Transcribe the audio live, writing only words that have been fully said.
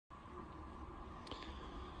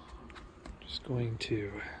Just going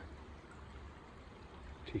to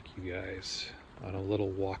take you guys on a little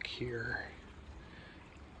walk here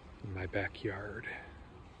in my backyard.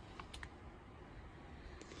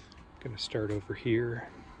 I'm going to start over here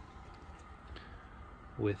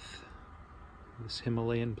with this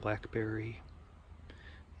Himalayan blackberry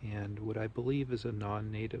and what I believe is a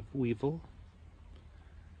non-native weevil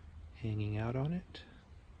hanging out on it.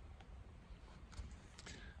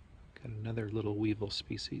 Got another little weevil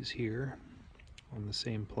species here on the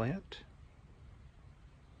same plant.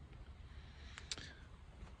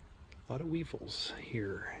 A lot of weevils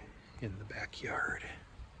here in the backyard.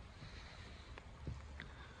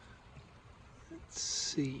 Let's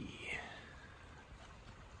see.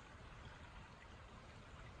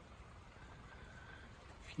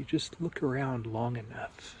 If you just look around long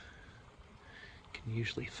enough, you can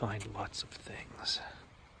usually find lots of things.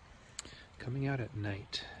 Coming out at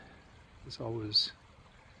night is always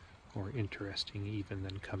more interesting even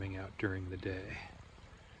than coming out during the day.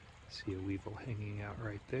 See a weevil hanging out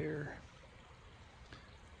right there.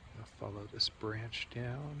 I'll follow this branch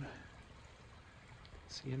down.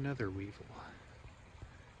 See another weevil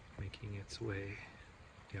making its way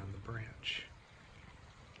down the branch.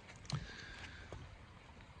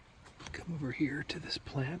 Come over here to this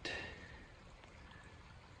plant,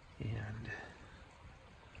 and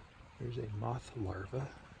there's a moth larva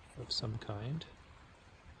of some kind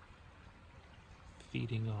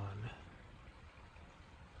feeding on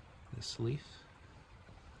this leaf.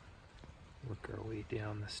 Work our way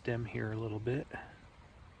down the stem here a little bit,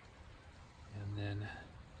 and then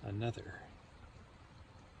another,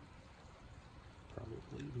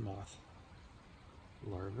 probably moth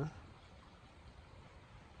larva.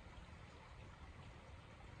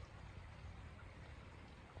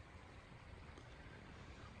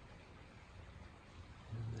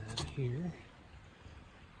 And then here,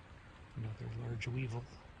 another large weevil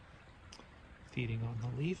feeding on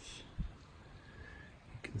the leaf.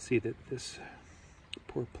 You can see that this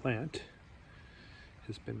poor plant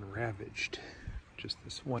has been ravaged, just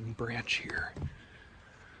this one branch here,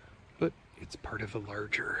 but it's part of a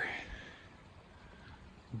larger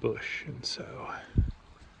bush, and so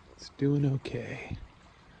it's doing okay.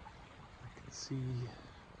 I can see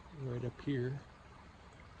right up here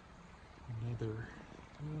another,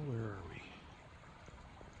 where are we?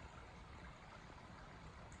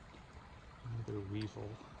 Another weevil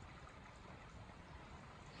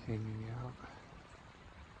hanging out.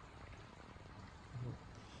 I haven't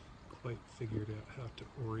quite figured out how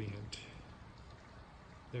to orient.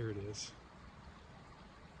 There it is.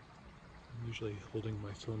 I'm usually holding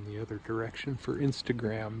my phone the other direction for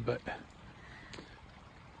Instagram, but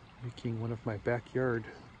making one of my backyard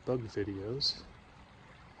bug videos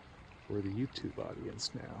for the YouTube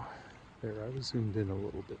audience now. There, I was zoomed in a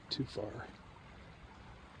little bit too far.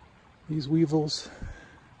 These weevils,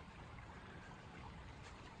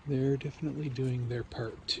 they're definitely doing their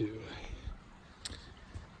part to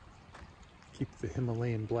keep the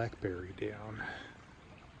Himalayan blackberry down,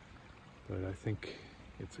 but I think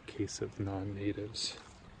it's a case of non-natives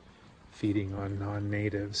feeding on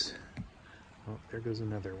non-natives. Oh, there goes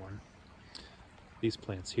another one. These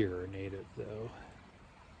plants here are native though.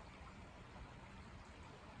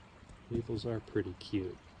 Weevils are pretty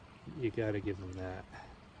cute. You gotta give them that.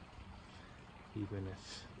 Even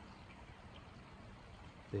if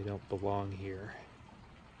they don't belong here.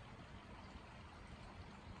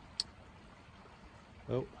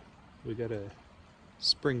 Oh, we got a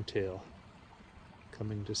springtail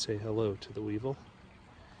coming to say hello to the weevil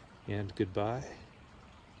and goodbye.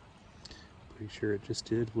 Pretty sure it just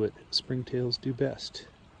did what springtails do best.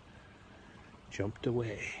 Jumped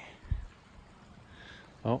away.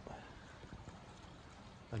 Oh,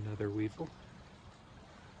 another weevil.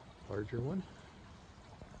 Larger one.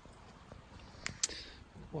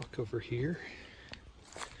 Walk over here,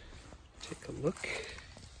 take a look.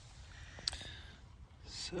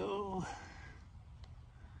 So,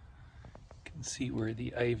 you can see where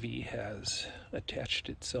the ivy has attached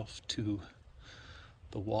itself to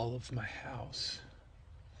the wall of my house.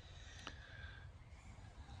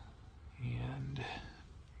 And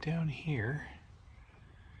down here,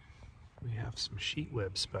 we have some sheet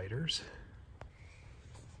web spiders.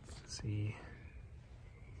 See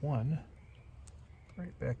one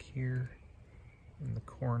right back here in the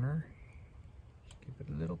corner. Give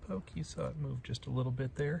it a little poke. You saw it move just a little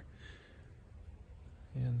bit there.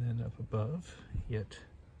 And then up above, yet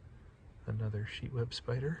another sheet web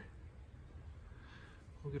spider.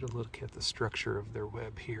 We'll get a look at the structure of their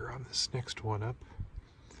web here on this next one up.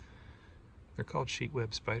 They're called sheet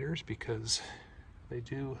web spiders because they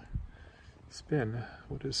do spin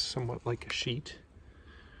what is somewhat like a sheet.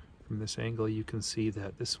 From this angle you can see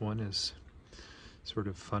that this one is sort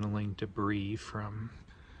of funneling debris from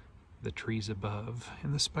the trees above,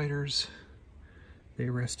 and the spiders, they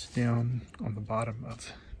rest down on the bottom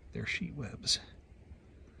of their sheet webs.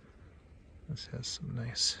 This has some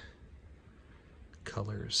nice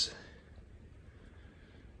colors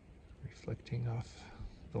reflecting off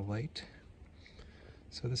the light.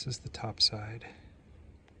 So this is the top side,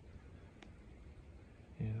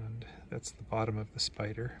 and that's the bottom of the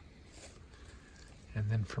spider. And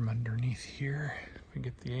then from underneath here, if we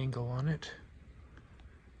get the angle on it,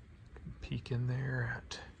 can peek in there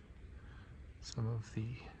at some of the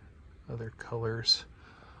other colors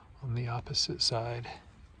on the opposite side.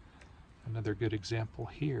 Another good example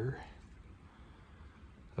here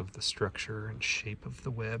of the structure and shape of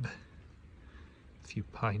the web. A few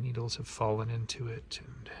pine needles have fallen into it,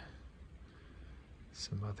 and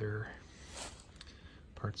some other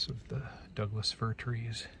parts of the Douglas fir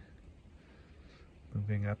trees.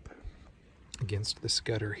 Moving up against the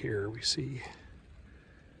scudder here, we see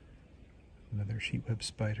another sheet web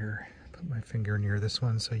spider. Put my finger near this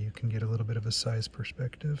one so you can get a little bit of a size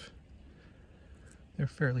perspective. They're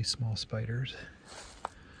fairly small spiders,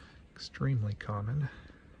 extremely common.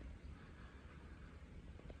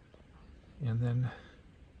 And then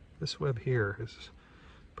this web here is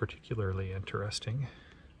particularly interesting.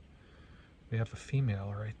 We have a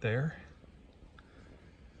female right there,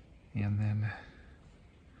 and then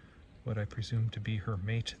what I presume to be her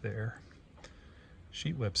mate there.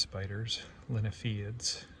 Sheet web spiders,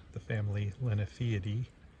 Linnaeophiids, the family Linnaeophiidae,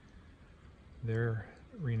 they're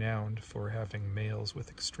renowned for having males with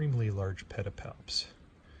extremely large pedipalps.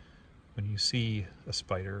 When you see a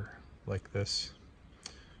spider like this,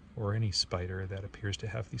 or any spider that appears to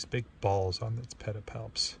have these big balls on its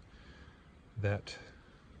pedipalps, that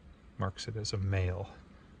marks it as a male.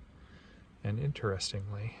 And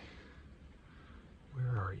interestingly,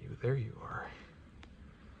 where are you? There you are.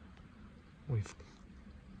 We've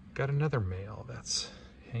got another male that's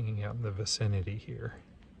hanging out in the vicinity here,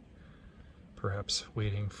 perhaps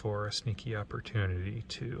waiting for a sneaky opportunity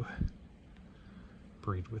to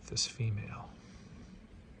breed with this female.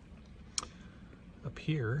 Up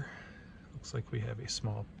here, looks like we have a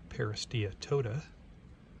small Paristia tota,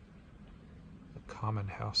 a common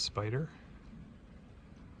house spider,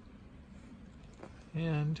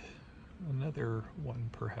 and another one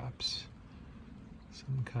perhaps,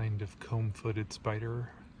 some kind of comb-footed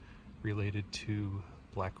spider related to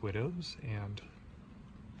black widows and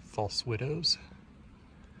false widows.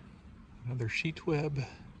 Another sheet web,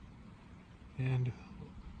 and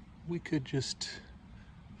we could just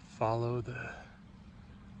follow the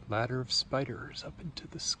ladder of spiders up into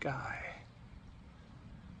the sky.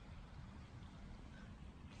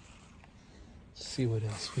 See what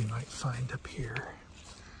else we might find up here.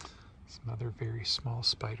 Some other very small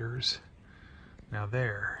spiders. Now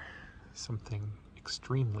there, something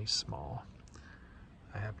extremely small.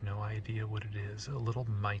 I have no idea what it is. A little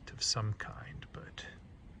mite of some kind, but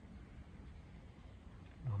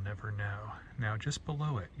we'll never know. Now just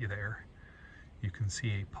below it, you can see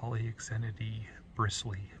a Polyoxenidae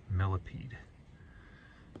bristly millipede.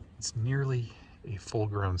 It's nearly a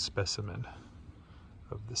full-grown specimen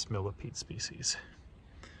of this millipede species.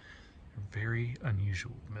 They're very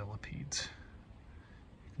unusual millipedes.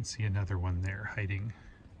 You can see another one there hiding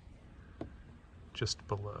just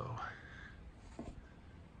below.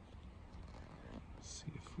 Let's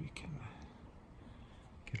see if we can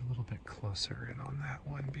get a little bit closer in on that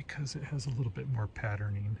one because it has a little bit more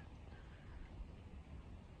patterning.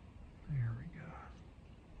 There we go.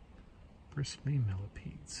 Bristly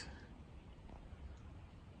millipedes.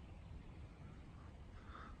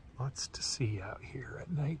 Lots to see out here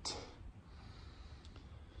at night.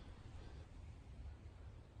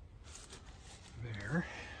 There.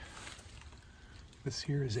 This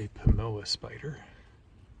here is a Pomoa spider.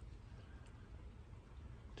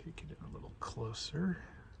 Take it in a little closer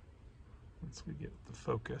once we get the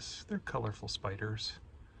focus. They're colorful spiders,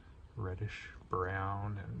 reddish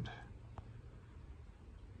brown, and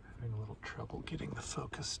having a little trouble getting the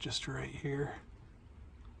focus just right here.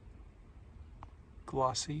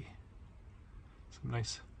 Glossy, some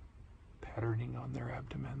nice patterning on their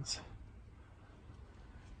abdomens.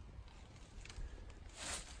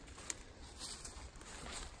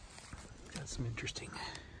 Got some interesting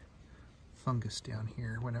fungus down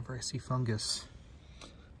here. Whenever I see fungus,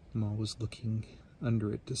 I'm always looking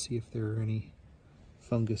under it to see if there are any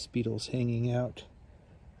fungus beetles hanging out.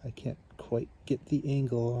 I can't quite get the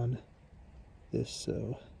angle on this,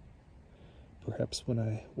 so perhaps when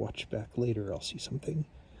I watch back later I'll see something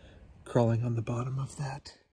crawling on the bottom of that.